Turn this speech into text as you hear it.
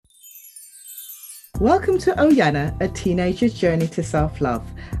Welcome to Oyana, a teenager's journey to self-love.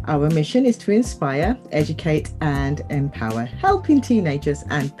 Our mission is to inspire, educate, and empower, helping teenagers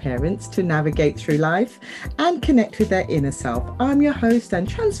and parents to navigate through life and connect with their inner self. I'm your host and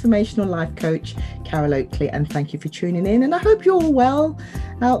transformational life coach, Carol Oakley, and thank you for tuning in. And I hope you're all well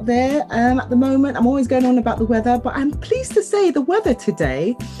out there. At the moment, I'm always going on about the weather, but I'm pleased to say the weather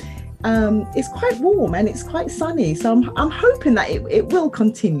today it's quite warm and it's quite sunny, so I'm hoping that it will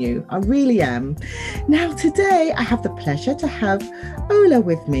continue. I really am. Now today I have the pleasure to have Ola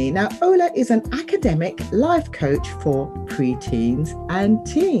with me. Now Ola is an academic life coach for preteens and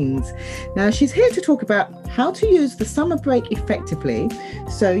teens. Now she's here to talk about how to use the summer break effectively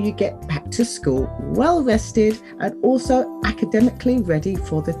so you get back to school well rested and also academically ready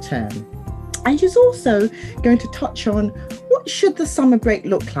for the term. And she's also going to touch on what should the summer break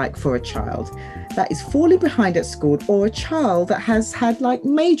look like for a child that is falling behind at school or a child that has had like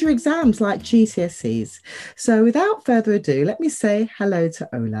major exams like GCSEs. So without further ado, let me say hello to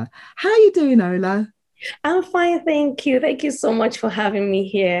Ola. How are you doing, Ola? I'm fine, thank you. Thank you so much for having me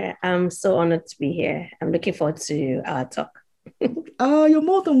here. I'm so honored to be here. I'm looking forward to our talk. Oh, you're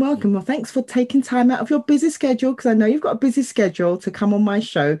more than welcome. Well, thanks for taking time out of your busy schedule, because I know you've got a busy schedule to come on my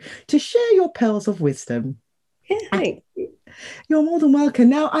show to share your pearls of wisdom. Yeah, thanks. You're more than welcome.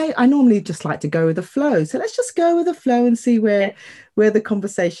 Now, I normally just like to go with the flow. So let's just go with the flow and see where the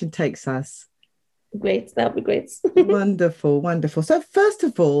conversation takes us. Great, that'll be great. Wonderful, wonderful. So first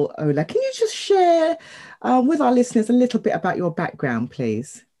of all, Ola, can you just share with our listeners a little bit about your background,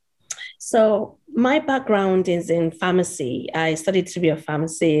 please? So my background is in pharmacy. I studied to be a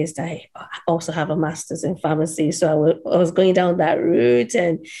pharmacist. I also have a master's in pharmacy. So I was going down that route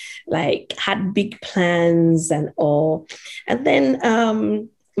and like had big plans and all. And then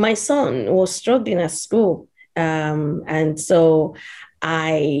my son was struggling at school. And so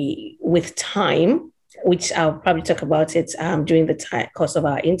with time, which I'll probably talk about it during the course of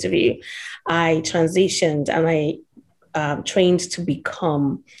our interview, I transitioned and I trained to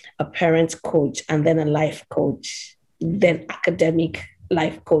become a parent coach and then a life coach, then academic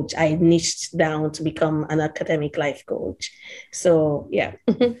life coach. I niched down to become an academic life coach. So, yeah.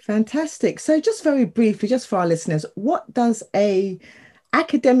 Fantastic. So just very briefly, just for our listeners, what does a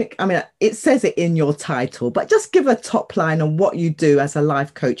academic, I mean, it says it in your title, but just give a top line on what you do as a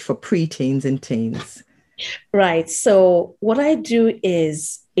life coach for preteens and teens. Right. So what I do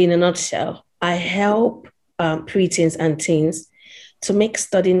is, in a nutshell, I help preteens and teens to make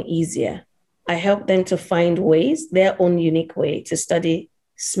studying easier. I help them to find ways, their own unique way to study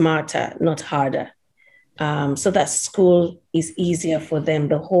smarter, not harder. So that school is easier for them.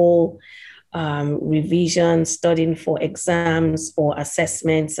 The whole revision, studying for exams or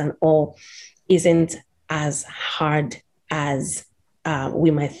assessments and all isn't as hard as we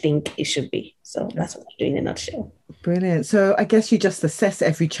might think it should be. So that's what I do in a nutshell. Brilliant. So I guess you just assess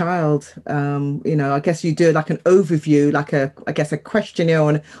every child. I guess you do like an overview, like a questionnaire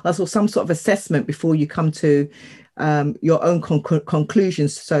and also some sort of assessment before you come to your own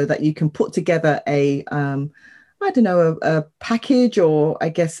conclusions, so that you can put together a package, or I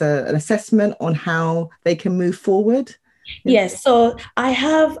guess an assessment on how they can move forward. Yes. So I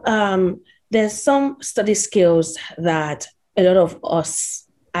have, there's some study skills that a lot of us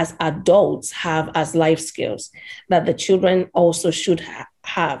as adults have as life skills that the children also should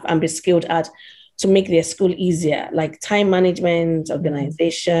have and be skilled at to make their school easier, like time management,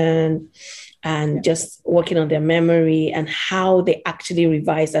 organization, and just working on their memory and how they actually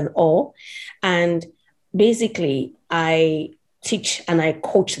revise and all. And basically, I teach and I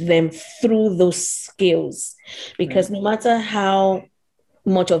coach them through those skills, because no matter how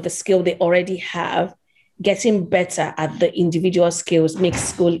much of the skill they already have, getting better at the individual skills makes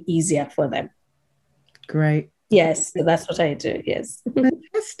school easier for them. Great. Yes, so that's what I do. Yes.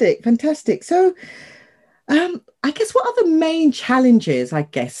 Fantastic. So, I guess what are the main challenges, I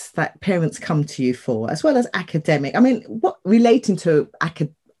guess, that parents come to you for, as well as academic? I mean, what relating to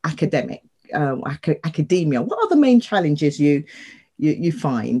academia? What are the main challenges you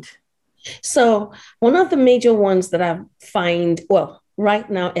find? So, one of the major ones that I find, well, right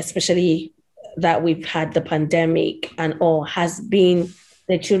now, especially that we've had the pandemic and all, has been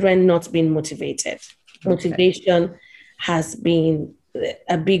the children not being motivated. Okay. Motivation has been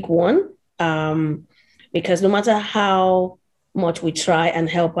a big one, because no matter how much we try and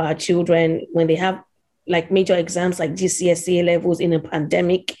help our children, when they have like major exams like GCSE levels in a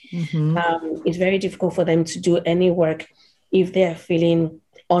pandemic, it's very difficult for them to do any work if they're feeling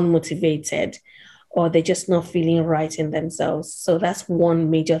unmotivated, or they're just not feeling right in themselves. So that's one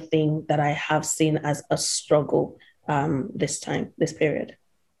major thing that I have seen as a struggle this period.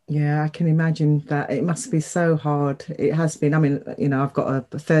 Yeah, I can imagine that it must be so hard. It has been. I mean, I've got a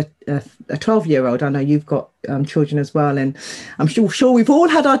 12-year-old. I know you've got children as well, and I'm sure we've all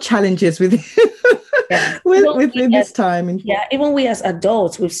had our challenges with Yeah. with this time. Yeah, even we as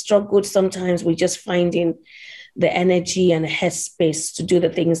adults, we've struggled sometimes with just finding the energy and headspace to do the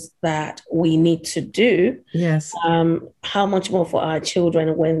things that we need to do. Yes. How much more for our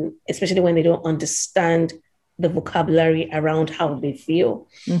children when, especially when they don't understand the vocabulary around how they feel.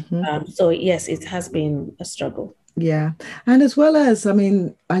 Hmm. So yes, it has been a struggle. Yeah. And as well as, I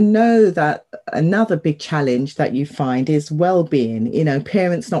mean, I know that another big challenge that you find is well-being,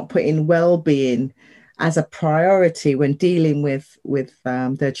 parents not putting well-being as a priority when dealing with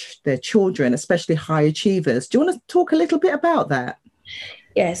their children, especially high achievers. Do you want to talk a little bit about that?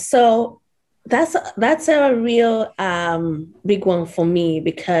 Yes, so that's a real big one for me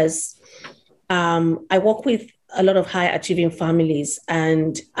because I work with a lot of high achieving families,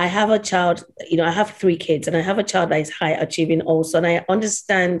 and I have a child. I have three kids, and I have a child that is high achieving also, and I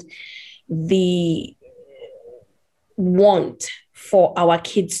understand the want for our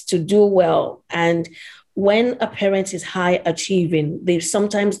kids to do well. And when a parent is high achieving, they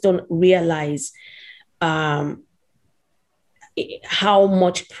sometimes don't realize um, how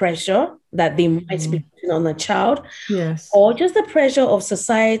much pressure that they might be putting on the child, Yes. or just the pressure of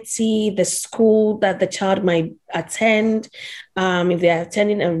society, the school that the child might attend, if they're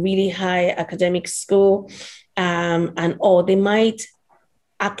attending a really high academic school, and or they might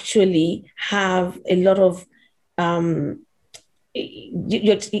actually have a lot of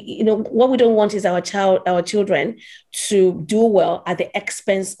what we don't want is our children to do well at the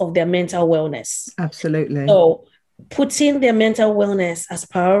expense of their mental wellness. Absolutely. So putting their mental wellness as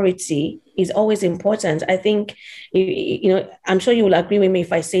priority is always important. I think, I'm sure you will agree with me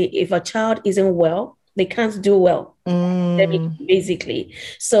if I say if a child isn't well, they can't do well, basically.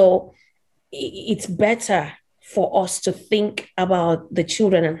 So it's better for us to think about the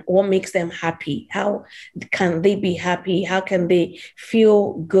children and what makes them happy. How can they be happy? How can they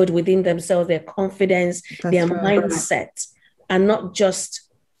feel good within themselves, their confidence, their mindset, and not just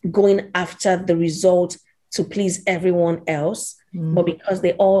going after the result to please everyone else, but because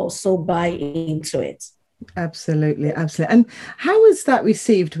they also buy into it. Absolutely, absolutely. And how is that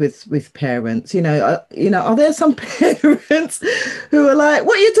received with parents? Are there some parents who are like,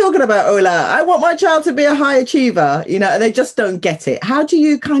 "What are you talking about, Ola? I want my child to be a high achiever," and they just don't get it. How do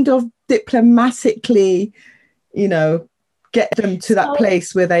you kind of diplomatically, get them to that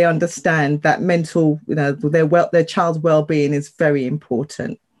place where they understand that mental, their child's well-being is very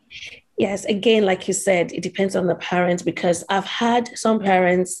important? Yes, again, like you said, it depends on the parents because I've had some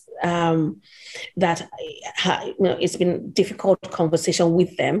parents that it's been difficult conversation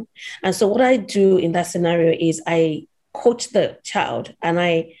with them. And so what I do in that scenario is I coach the child and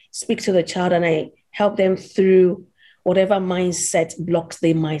I speak to the child and I help them through whatever mindset blocks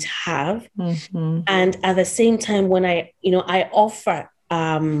they might have. And at the same time, when I offer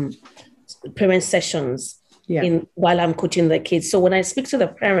parent sessions while I'm coaching the kids. So when I speak to the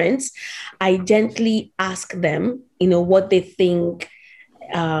parents, I gently ask them, what they think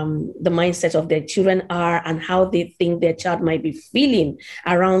the mindset of their children are and how they think their child might be feeling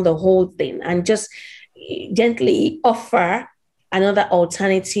around the whole thing, and just gently offer another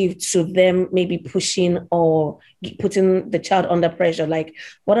alternative to them maybe pushing or putting the child under pressure. Like,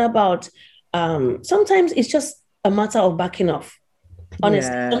 what about sometimes it's just a matter of backing off.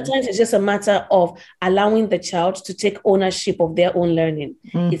 Honestly, sometimes it's just a matter of allowing the child to take ownership of their own learning.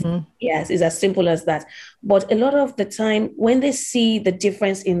 It's as simple as that. But a lot of the time, when they see the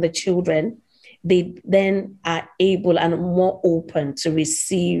difference in the children, they then are able and more open to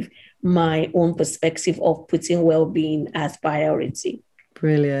receive my own perspective of putting well-being as priority.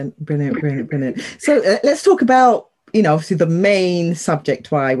 Brilliant. So let's talk about, obviously the main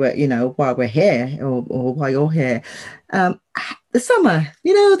subject why we're here or why you're here. The summer,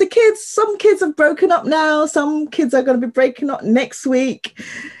 some kids have broken up now. Some kids are going to be breaking up next week.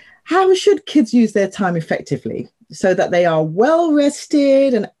 How should kids use their time effectively so that they are well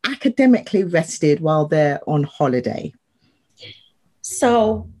rested and academically rested while they're on holiday?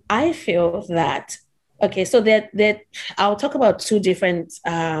 So I feel that, so I'll talk about two different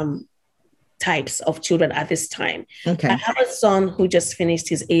types of children at this time. Okay. I have a son who just finished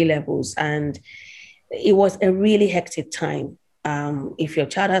his A-levels and it was a really hectic time. If your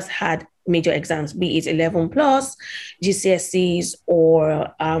child has had major exams, be it 11 plus, GCSEs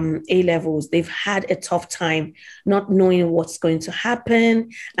or A-levels, they've had a tough time not knowing what's going to happen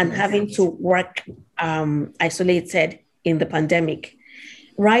and having to work isolated in the pandemic.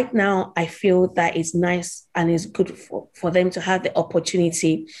 right now, I feel that it's nice and it's good for them to have the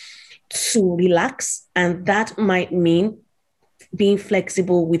opportunity to relax. And that might mean being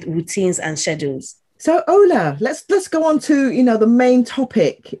flexible with routines and schedules. So Ola, let's go on to the main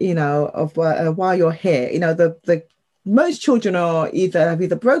topic of while you're here. The most children have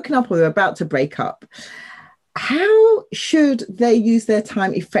either broken up or they're about to break up. How should they use their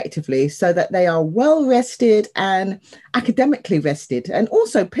time effectively so that they are well rested and academically rested? And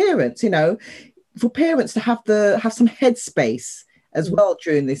also parents, for parents to have some headspace as well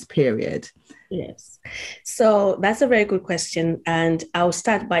during this period. Yes. So that's a very good question. And I'll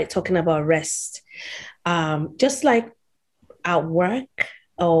start by talking about rest. Just like at work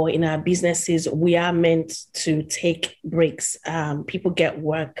or in our businesses, we are meant to take breaks. People get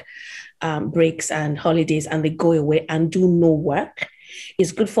work breaks and holidays and they go away and do no work.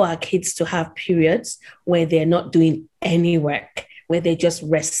 It's good for our kids to have periods where they're not doing any work, where they're just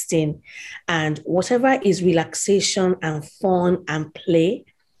resting. And whatever is relaxation and fun and play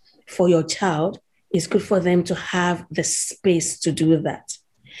for your child, it's good for them to have the space to do that.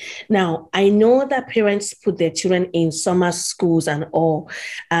 Now, I know that parents put their children in summer schools and all,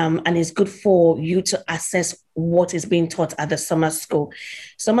 and it's good for you to assess what is being taught at the summer school.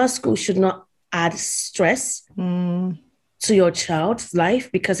 Summer school should not add stress to your child's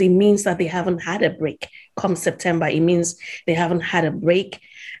life because it means that they haven't had a break. Come September, it means they haven't had a break,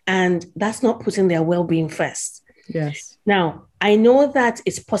 and that's not putting their well-being first. Yes. Now, I know that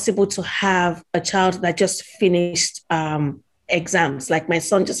it's possible to have a child that just finished exams, like my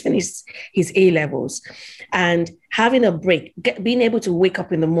son just finished his A-levels, and having a break, being able to wake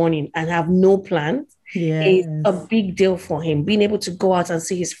up in the morning and have no plan is a big deal for him. Being able to go out and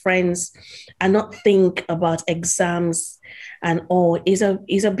see his friends and not think about exams and all is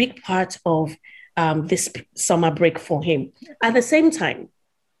a big part of this summer break for him. At the same time,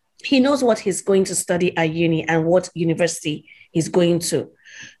 he knows what he's going to study at uni and what university he's going to.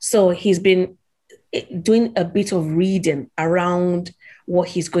 So he's been doing a bit of reading around what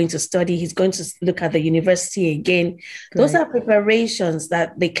he's going to study. He's going to look at the university again. Great. Those are preparations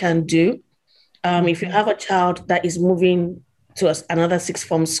that they can do. If you have a child that is moving to another sixth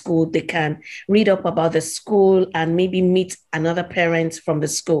form school, they can read up about the school and maybe meet another parent from the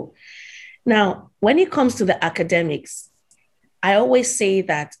school. Now, when it comes to the academics, I always say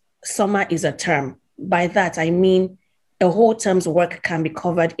that summer is a term. By that, I mean a whole term's work can be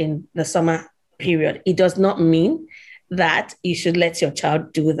covered in the summer period. It does not mean that you should let your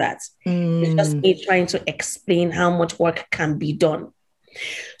child do that. It's just me trying to explain how much work can be done.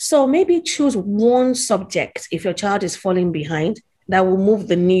 So maybe choose one subject if your child is falling behind that will move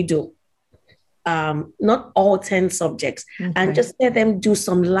the needle. Not all 10 subjects, and just let them do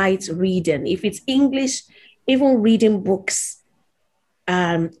some light reading. If it's English, even reading books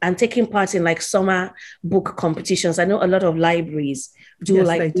and taking part in like summer book competitions. I know a lot of libraries do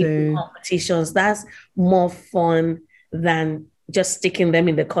competitions. That's more fun than just sticking them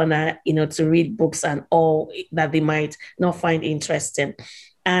in the corner, to read books and all that they might not find interesting.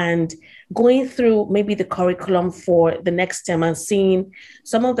 And going through maybe the curriculum for the next term and seeing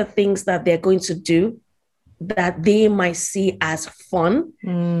some of the things that they're going to do that they might see as fun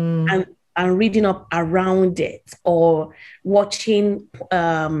and reading up around it, or watching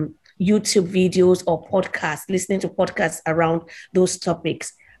YouTube videos or podcasts, listening to podcasts around those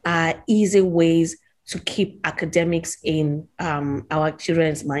topics are easy ways to keep academics in our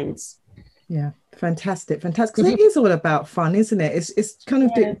children's minds. Yeah, fantastic. Because it is all about fun, isn't it? It's kind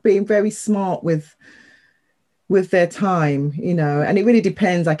of being very smart with their time, and it really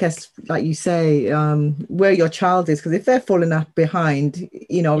depends, I guess, like you say, where your child is, because if they're falling up behind,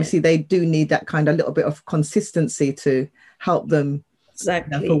 obviously they do need that kind of little bit of consistency to help them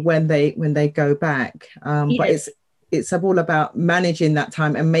for when they go back. But it's all about managing that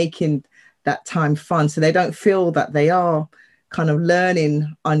time and making that time fun, so they don't feel that they are kind of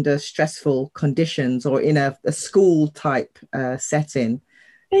learning under stressful conditions or in a school type setting.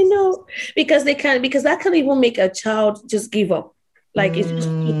 I know, because that can even make a child just give up. Like it's just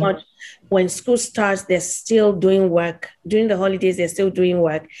too much. When school starts, they're still doing work. During the holidays, they're still doing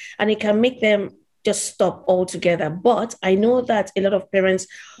work, and it can make them just stop altogether. But I know that a lot of parents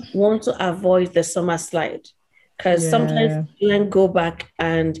want to avoid the summer slide, because sometimes children go back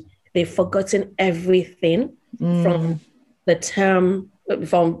and they've forgotten everything from the term,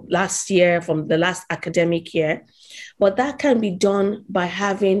 from last year, from the last academic year. But that can be done by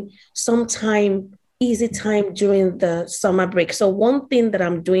having some time, easy time during the summer break. So one thing that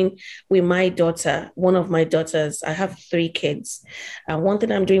I'm doing with my daughter, one of my daughters, I have 3 kids. One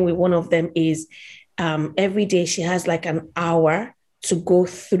thing I'm doing with one of them is every day she has like an hour to go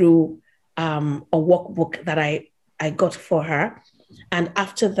through a workbook that I got for her. And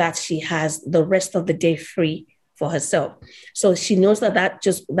after that, she has the rest of the day free for herself. So she knows that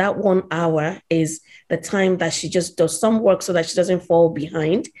just that 1 hour is the time that she just does some work so that she doesn't fall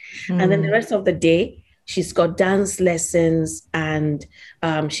behind. And then the rest of the day, she's got dance lessons and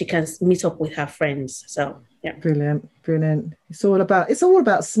she can meet up with her friends. So yeah. Brilliant. It's all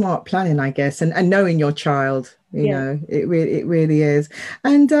about smart planning, I guess, and knowing your child. You know, it really is.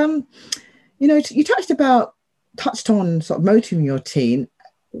 And you touched on sort of motivating your teen.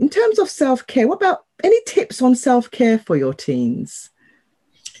 In terms of self-care, what about any tips on self-care for your teens?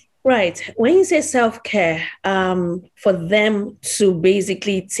 Right. When you say self-care, for them to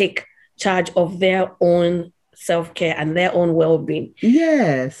basically take charge of their own self-care and their own well-being.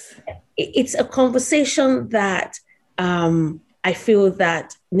 Yes. It's a conversation that I feel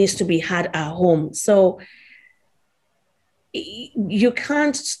that needs to be had at home. So you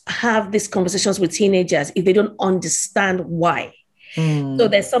can't have these conversations with teenagers if they don't understand why. So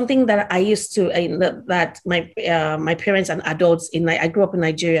there's something that I used to that my parents and adults I grew up in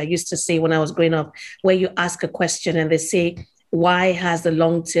Nigeria, used to say when I was growing up, where you ask a question and they say, why has the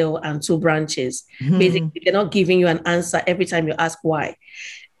long tail and two branches? Basically, they're not giving you an answer every time you ask why.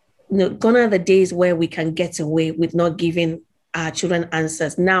 Gone are the days where we can get away with not giving our children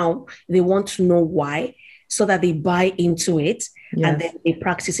answers. Now they want to know why, so that they buy into it and then they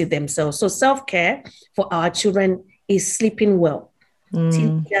practice it themselves. So self-care for our children is sleeping well.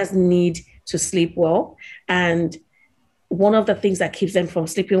 Teenagers need to sleep well. And one of the things that keeps them from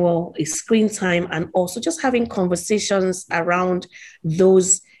sleeping well is screen time, and also just having conversations around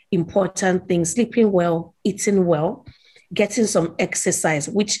those important things: sleeping well, eating well, getting some exercise,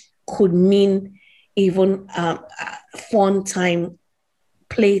 which could mean even fun time,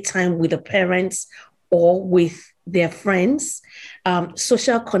 play time with the parents or with their friends,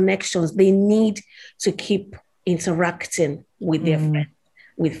 social connections. They need to keep interacting with their friends,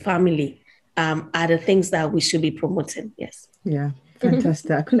 with family, are the things that we should be promoting. Yes. Yeah,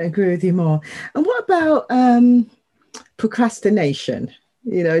 fantastic. I couldn't agree with you more. And what about procrastination?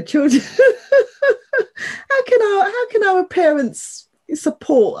 Children. How can our parents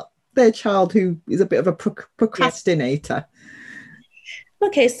support their child who is a bit of a procrastinator?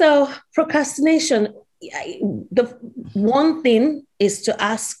 Okay, so procrastination. The one thing is to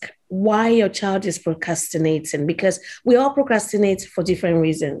ask why your child is procrastinating, because we all procrastinate for different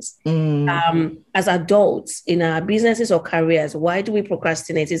reasons. As adults in our businesses or careers, why do we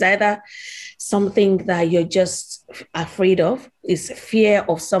procrastinate? It's either something that you're just afraid of, is fear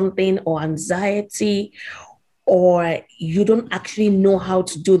of something, or anxiety, or you don't actually know how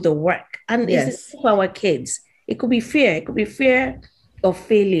to do the work. And it's for our kids. It could be fear. It could be fear of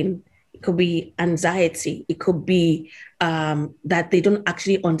failing. It could be anxiety. It could be that they don't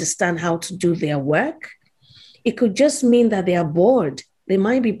actually understand how to do their work. It could just mean that they are bored. They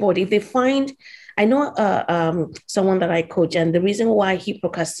might be bored. If they find, I know someone that I coach, and the reason why he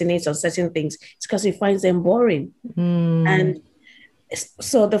procrastinates on certain things is because he finds them boring. And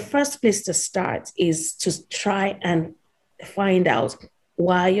so the first place to start is to try and find out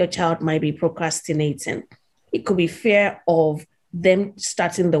why your child might be procrastinating. It could be fear of them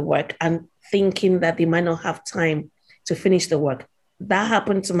starting the work and thinking that they might not have time to finish the work. That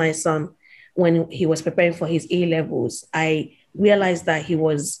happened to my son when he was preparing for his A-levels. I realized that he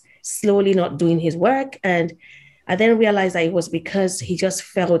was slowly not doing his work. And I then realized that it was because he just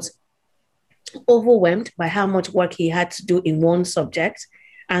felt overwhelmed by how much work he had to do in one subject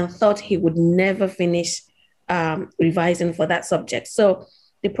and thought he would never finish revising for that subject. So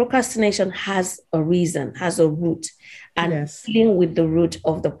the procrastination has a reason, has a root, and dealing with the root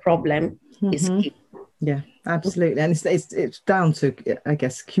of the problem is key. Yeah, absolutely. And it's down to, I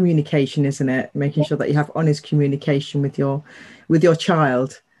guess, communication, isn't it? Making sure that you have honest communication with your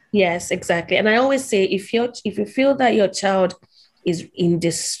child. Yes, exactly. And I always say, if you feel that your child is in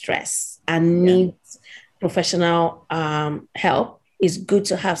distress and needs professional help, it's good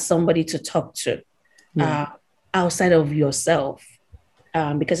to have somebody to talk to outside of yourself.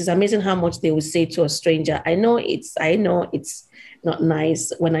 Because it's amazing how much they will say to a stranger. I know it's not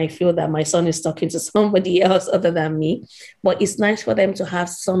nice when I feel that my son is talking to somebody else other than me, but it's nice for them to have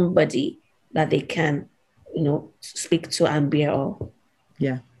somebody that they can, speak to and bear all.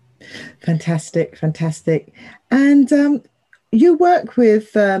 Yeah. Fantastic. And you work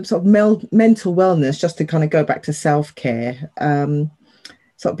with sort of mental wellness, just to kind of go back to self-care,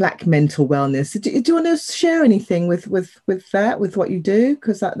 sort of Black mental wellness. Do you want to share anything with that, with what you do?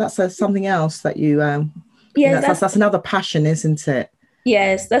 Because that's something else that you, that's another passion, isn't it?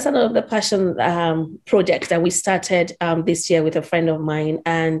 Yes, that's another passion project that we started this year with a friend of mine.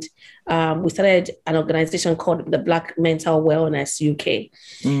 And we started an organization called the Black Mental Wellness UK.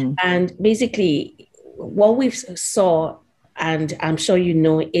 Mm. And basically, what we saw, and I'm sure you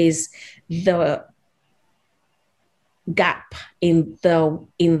know, is the gap in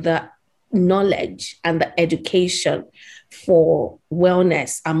the knowledge and the education for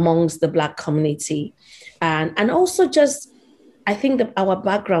wellness amongst the Black community, and also just I think that our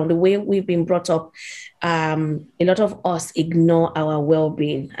background, the way we've been brought up, a lot of us ignore our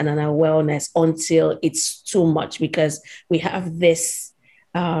well-being and our wellness until it's too much because we have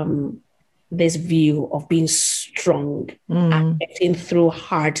um, this view of being strong and getting through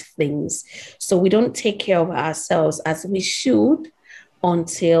hard things. So we don't take care of ourselves as we should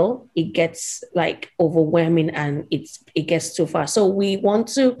until it gets like overwhelming and it gets too far. So we want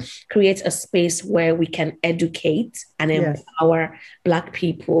to create a space where we can educate and Yes. empower Black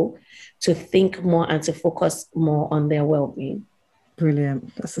people to think more and to focus more on their well-being.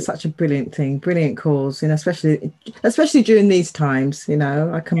 Brilliant. That's such a brilliant thing. Brilliant cause, especially during these times,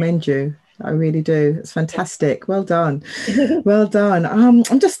 I commend you. I really do. It's fantastic. Well done. Well done.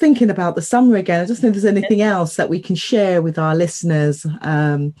 I'm just thinking about the summer again. I just think if there's anything else that we can share with our listeners.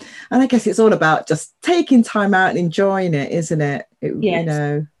 And I guess it's all about just taking time out and enjoying it, isn't it?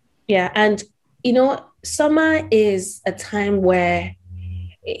 Yes. Yeah. And, summer is a time where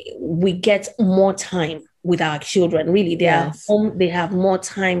we get more time with our children. Really, they are Yes. home, they have more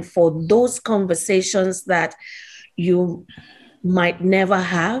time for those conversations that you might never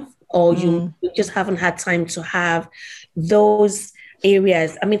have, or you just haven't had time to have those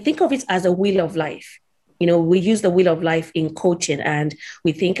areas. I mean, think of it as a wheel of life. We use the wheel of life in coaching, and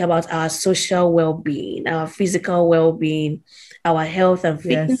we think about our social well-being, our physical well-being, our health and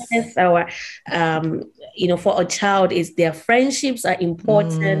fitness, Yes. our for a child is their friendships are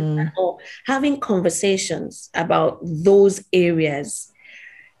important, or having conversations about those areas.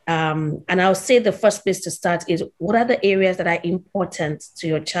 And I'll say the first place to start is, what are the areas that are important to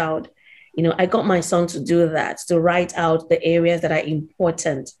your child? I got my son to do that, to write out the areas that are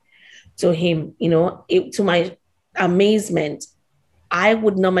important to him. To my amazement, I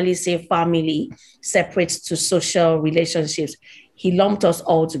would normally say family separate to social relationships. He lumped us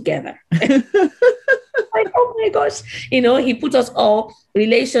all together. Like, oh my gosh, he put us all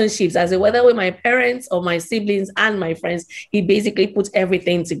relationships as whether with my parents or my siblings and my friends. He basically put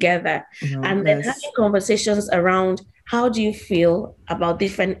everything together. Oh, And then bless. having conversations around how do you feel about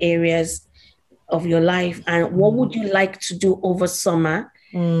different areas of your life and what would you like to do over summer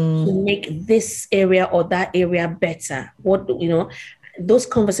to make this area or that area better. Those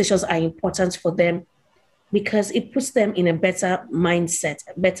conversations are important for them because it puts them in a better mindset,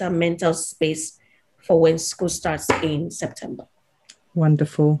 a better mental space for when school starts in September.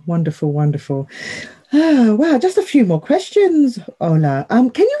 Wonderful, wonderful, wonderful. Oh, wow, just a few more questions, Ola.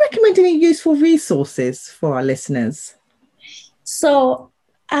 Can you recommend any useful resources for our listeners? So,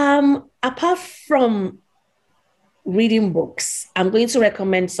 apart from reading books, I'm going to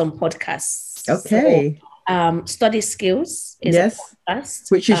recommend some podcasts. Okay. So, Study Skills is a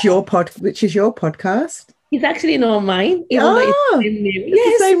podcast. Which is your podcast? It's actually not mine, even though it's the same name.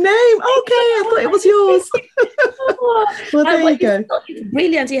 It's the same name. Okay, I thought it was yours. Well, there you go. It's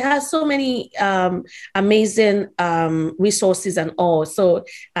brilliant. It has so many amazing resources and all. So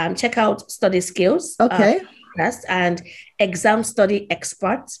check out Study Skills. Okay. And Exam Study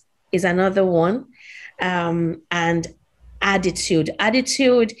Expert is another one. And Attitude.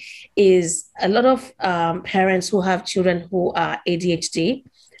 Attitude is a lot of parents who have children who are ADHD.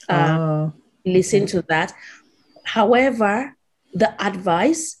 Listen to that. However, the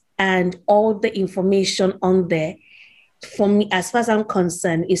advice and all the information on there, for me, as far as I'm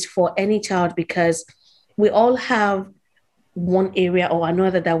concerned, is for any child because we all have one area or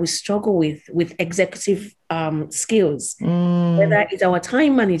another that we struggle with executive skills, whether it's our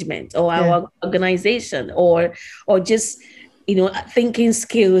time management or our organization or just thinking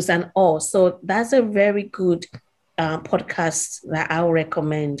skills and all. So that's a very good podcast that I'll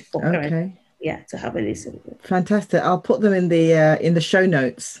recommend for parents. Yeah, to have a listen. Fantastic. I'll put them in the show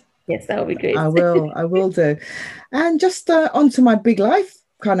notes. Yes, that would be great. I will do. And just onto my big life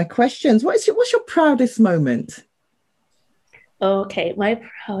kind of questions. What's your proudest moment? Okay, my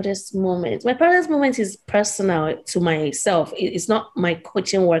proudest moment. My proudest moment is personal to myself. It's not my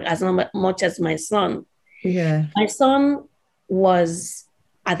coaching work as much as my son. Yeah. My son was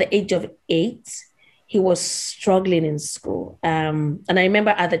at the age of 8. He was struggling in school. And I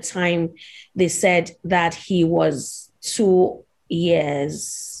remember at the time they said that he was 2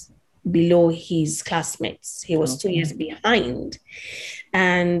 years below his classmates. He was 2 years behind.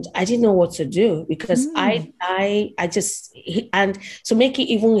 And I didn't know what to do because and to make it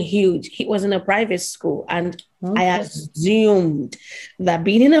even huge, he was in a private school, and I assumed that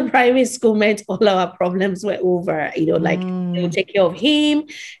being in a private school meant all our problems were over, like they would take care of him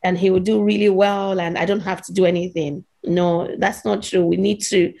and he would do really well and I don't have to do anything. No, that's not true. We need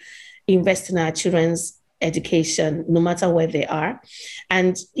to invest in our children's education, no matter where they are.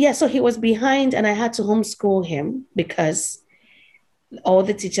 And so he was behind and I had to homeschool him because all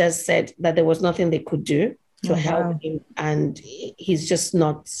the teachers said that there was nothing they could do to help him, and he's just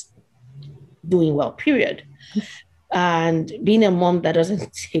not doing well, period. And being a mom that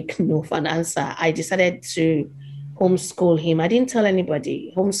doesn't take no for an answer, I decided to homeschool him. I didn't tell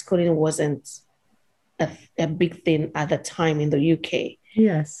anybody. Homeschooling wasn't a big thing at the time in the UK.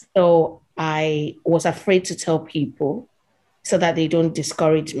 Yes. So I was afraid to tell people so that they don't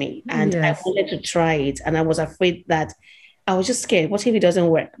discourage me. And I wanted to try it. And I was afraid that I was just scared. What if it doesn't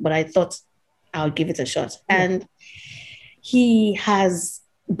work? But I thought I'll give it a shot. And he has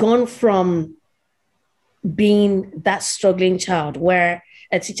gone from being that struggling child where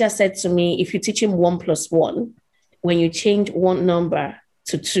a teacher said to me, if you teach him 1 + 1, when you change one number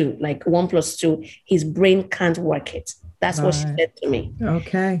to 2, like 1 + 2, his brain can't work it. That's what she said to me.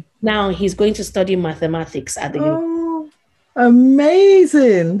 Okay. Now he's going to study mathematics at the university.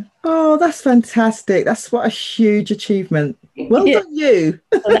 Amazing. Oh, that's fantastic. That's what a huge achievement. Well done, you.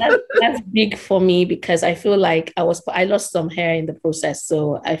 So that's big for me because I feel like I lost some hair in the process.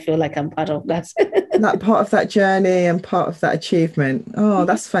 So I feel like I'm part of that. That part of that journey and part of that achievement. Oh,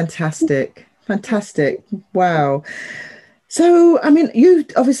 that's fantastic. Fantastic. Wow. So, I mean,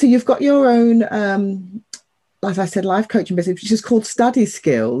 you've got your own, as I said, life coaching business, which is called Study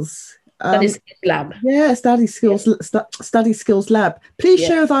Skills. Study Skills Lab. Yeah, Study Skills Lab. Please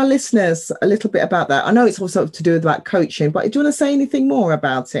share with our listeners a little bit about that. I know it's also to do with about coaching, but do you want to say anything more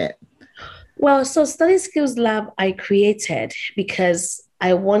about it? Well, so Study Skills Lab I created because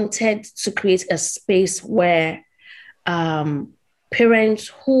I wanted to create a space where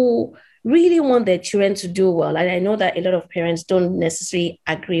parents who really want their children to do well, and I know that a lot of parents don't necessarily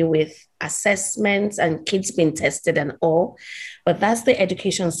agree with assessments and kids being tested and all, but that's the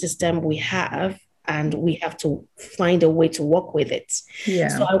education system we have, and we have to find a way to work with it. Yeah.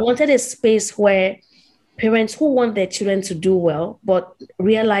 So I wanted a space where parents who want their children to do well, but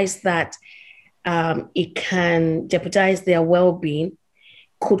realize that it can jeopardize their well-being,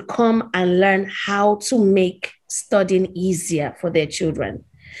 could come and learn how to make studying easier for their children.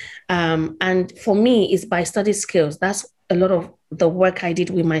 And for me, it's by Study Skills. That's a lot of the work I did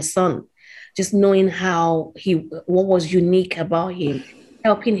with my son, just knowing what was unique about him,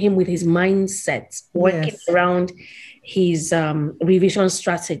 helping him with his mindset, working around his revision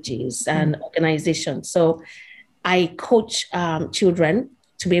strategies and organization. So I coach children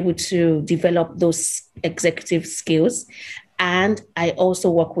to be able to develop those executive skills. And I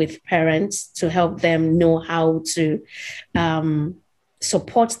also work with parents to help them know how to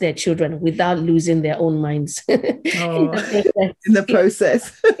support their children without losing their own minds in the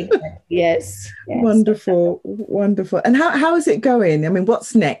process. Yes. Wonderful. And how is it going? I mean,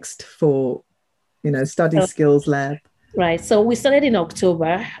 what's next for Study Skills Lab? Right. So we started in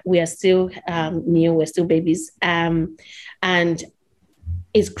October. We are still new. We're still babies. And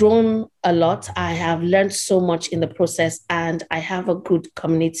it's grown a lot. I have learned so much in the process, and I have a good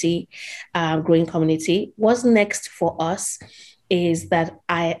community, growing community. What's next for us is that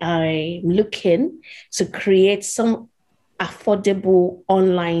I'm looking to create some affordable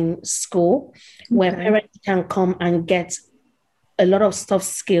online school where parents can come and get a lot of soft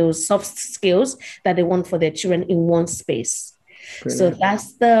skills that they want for their children in one space. Brilliant. So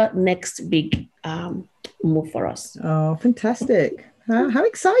that's the next big move for us. Oh, fantastic. How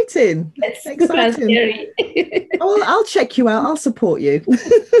exciting. It's exciting. I'll check you out. I'll support you.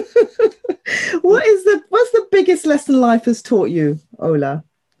 What's the biggest lesson life has taught you, Ola?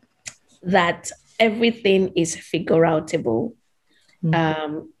 That everything is figure outable,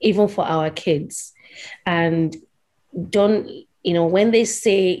 even for our kids. And when they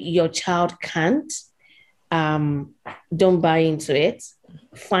say your child can't, don't buy into it.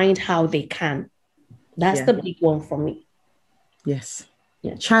 Find how they can. That's the big one for me. Yes.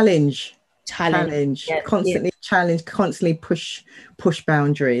 Yeah. Challenge. Yes. Constantly challenge, constantly push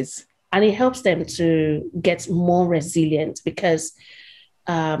boundaries. And it helps them to get more resilient because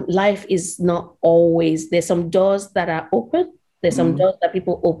life is not always, there's some doors that are open. There's some doors that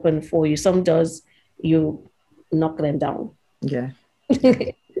people open for you. Some doors you knock them down. Yeah.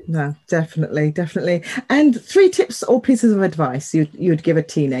 No, definitely, definitely. And 3 tips or pieces of advice you'd give a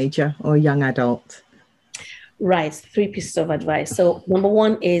teenager or a young adult. Right, 3 pieces of advice. So number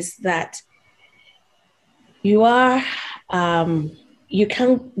 1 is that you are you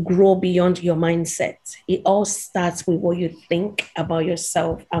can't grow beyond your mindset. It all starts with what you think about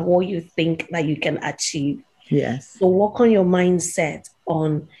yourself and what you think that you can achieve. Yes. So work on your mindset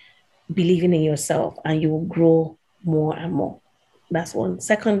on believing in yourself and you will grow more and more. That's one.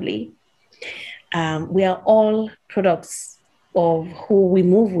 Secondly, we are all products of who we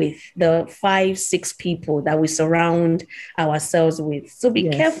move with, the 5-6 people that we surround ourselves with. So be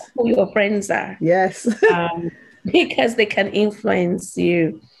careful who your friends are. Yes. Because they can influence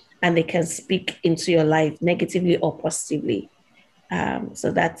you and they can speak into your life negatively or positively.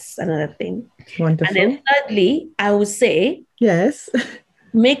 So that's another thing. Wonderful. And then thirdly, I would say, yes,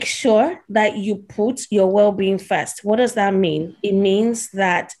 make sure that you put your well-being first. What does that mean? It means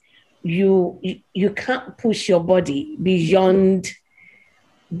that you can't push your body beyond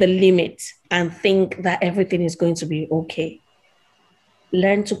the limit and think that everything is going to be okay.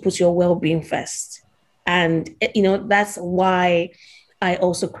 Learn to put your well-being first. And, that's why I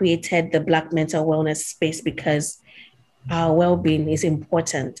also created the Black Mental Wellness Space, because our well-being is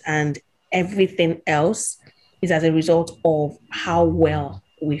important and everything else is as a result of how well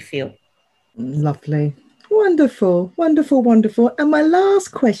we feel. Lovely. Wonderful, wonderful, wonderful. And my last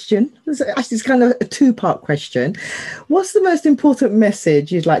question, actually it's kind of a 2-part question. What's the most important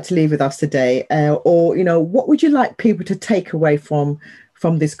message you'd like to leave with us today? Or, what would you like people to take away from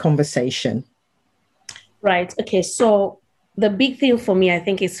this conversation? Right. Okay. So the big thing for me, I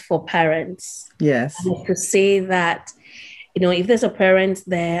think, is for parents. Yes. To say that, if there's a parent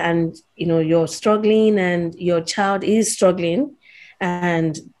there and, you're struggling and your child is struggling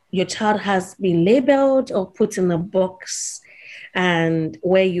and your child has been labeled or put in a box and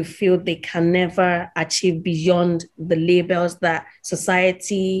where you feel they can never achieve beyond the labels that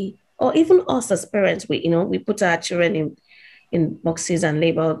society or even us as parents, we put our children in boxes and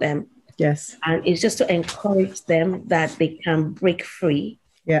label them. Yes. And it's just to encourage them that they can break free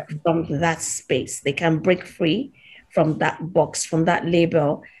from that space. They can break free from that box, from that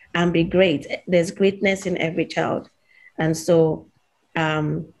label, and be great. There's greatness in every child. And so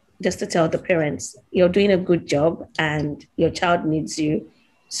just to tell the parents, you're doing a good job and your child needs you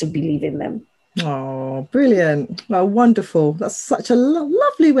to believe in them. Oh, brilliant. Well, wonderful. That's such a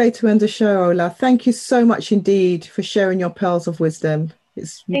lovely way to end the show, Ola. Thank you so much indeed for sharing your pearls of wisdom.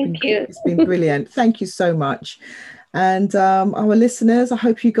 It's been brilliant. Thank you so much. And our listeners, I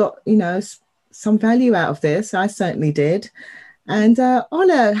hope you got, some value out of this. I certainly did. And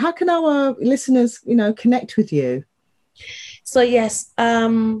Ola, how can our listeners, connect with you? So yes,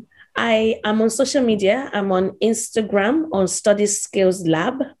 I am on social media. I'm on Instagram on Study Skills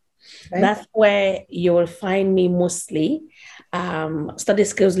Lab. Okay. That's where you will find me mostly. Study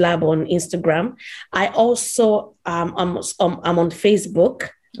Skills Lab on Instagram. I also I'm on Facebook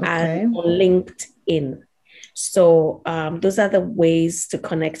and on LinkedIn. So those are the ways to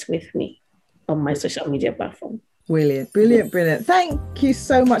connect with me on my social media platform. Brilliant, brilliant, brilliant. Thank you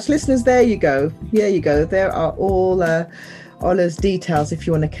so much, listeners. There you go. There are all Ola's details if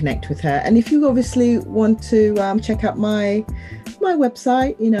you want to connect with her. And if you obviously want to check out my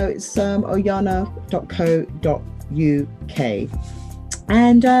website, it's oyana.co.uk.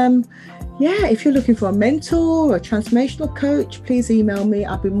 And if you're looking for a mentor or a transformational coach, please email me.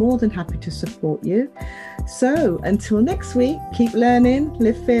 I'll be more than happy to support you. So until next week, keep learning,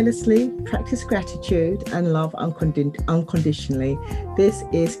 live fearlessly, practice gratitude and love unconditionally. This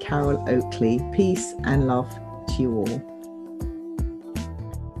is Carol Oakley. Peace and love to you all.